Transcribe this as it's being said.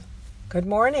Good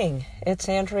morning. It's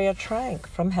Andrea Trank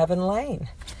from Heaven Lane,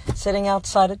 sitting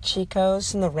outside of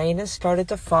Chico's, and the rain has started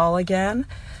to fall again.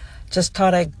 Just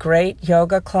taught a great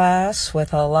yoga class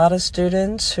with a lot of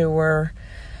students who were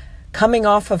coming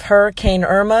off of Hurricane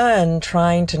Irma and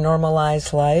trying to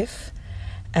normalize life.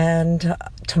 And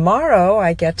tomorrow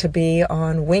I get to be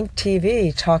on Wink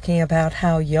TV talking about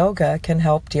how yoga can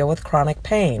help deal with chronic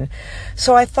pain.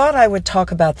 So I thought I would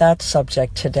talk about that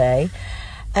subject today.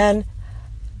 And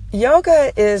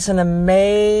yoga is an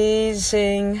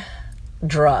amazing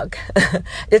drug.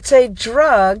 It's a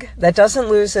drug that doesn't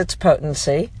lose its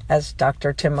potency, as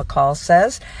Dr. Tim McCall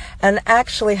says, and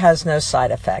actually has no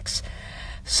side effects.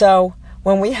 So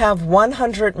when we have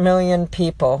 100 million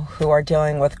people who are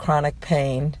dealing with chronic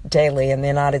pain daily in the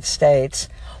United States,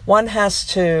 one has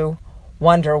to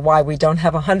wonder why we don't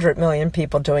have 100 million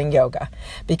people doing yoga,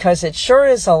 because it sure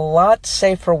is a lot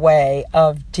safer way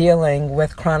of dealing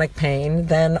with chronic pain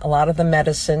than a lot of the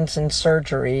medicines and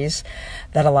surgeries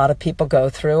that a lot of people go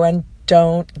through and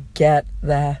don't get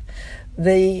the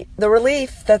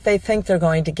relief that they think they're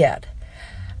going to get.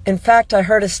 In fact, I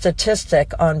heard a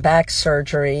statistic on back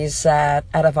surgeries that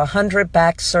out of 100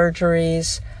 back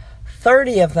surgeries,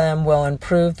 30 of them will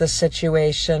improve the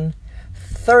situation,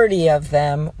 30 of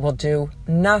them will do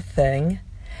nothing,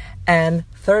 and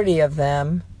 30 of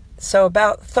them, so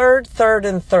about third,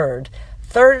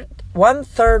 one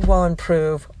third will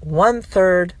improve, one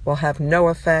third will have no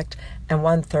effect, and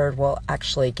one third will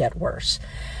actually get worse.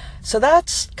 So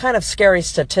that's kind of scary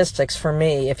statistics for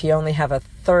me if you only have a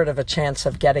third of a chance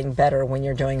of getting better when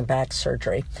you're doing back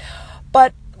surgery.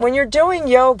 But when you're doing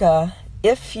yoga,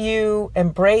 if you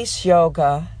embrace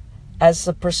yoga as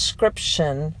the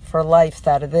prescription for life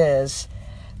that it is,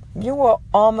 you will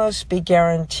almost be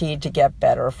guaranteed to get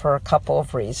better for a couple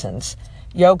of reasons.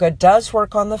 Yoga does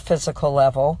work on the physical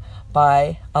level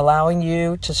by allowing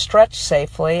you to stretch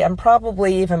safely and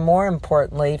probably even more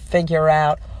importantly, figure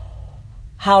out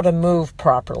how to move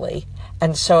properly.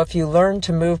 And so if you learn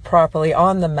to move properly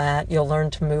on the mat, you'll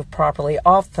learn to move properly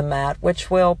off the mat,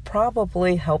 which will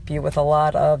probably help you with a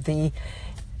lot of the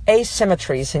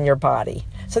asymmetries in your body.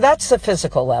 So that's the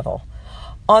physical level.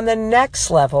 On the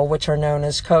next level, which are known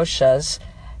as koshas,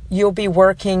 you'll be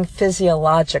working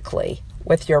physiologically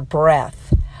with your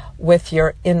breath, with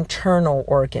your internal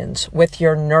organs, with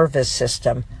your nervous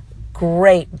system.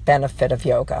 Great benefit of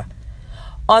yoga.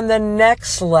 On the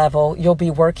next level, you'll be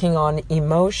working on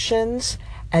emotions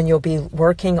and you'll be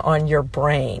working on your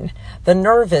brain, the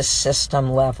nervous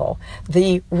system level,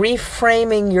 the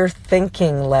reframing your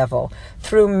thinking level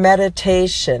through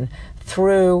meditation,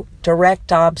 through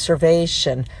direct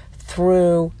observation,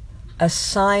 through a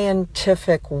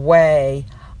scientific way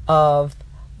of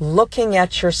looking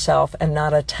at yourself and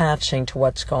not attaching to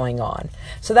what's going on.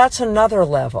 So that's another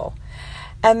level.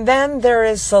 And then there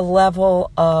is the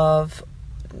level of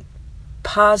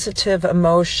positive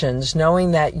emotions, knowing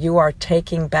that you are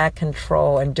taking back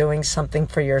control and doing something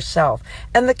for yourself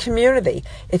and the community.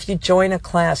 If you join a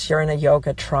class, you're in a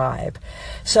yoga tribe.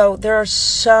 So there are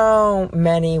so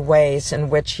many ways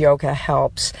in which yoga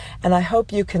helps, and I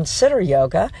hope you consider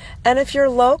yoga. And if you're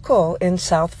local in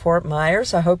South Fort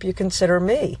Myers, I hope you consider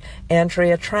me,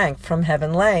 Andrea Trank from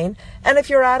Heaven Lane. And if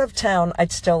you're out of town,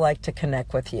 I'd still like to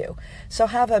connect with you. So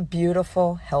have a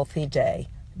beautiful, healthy day.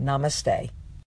 Namaste.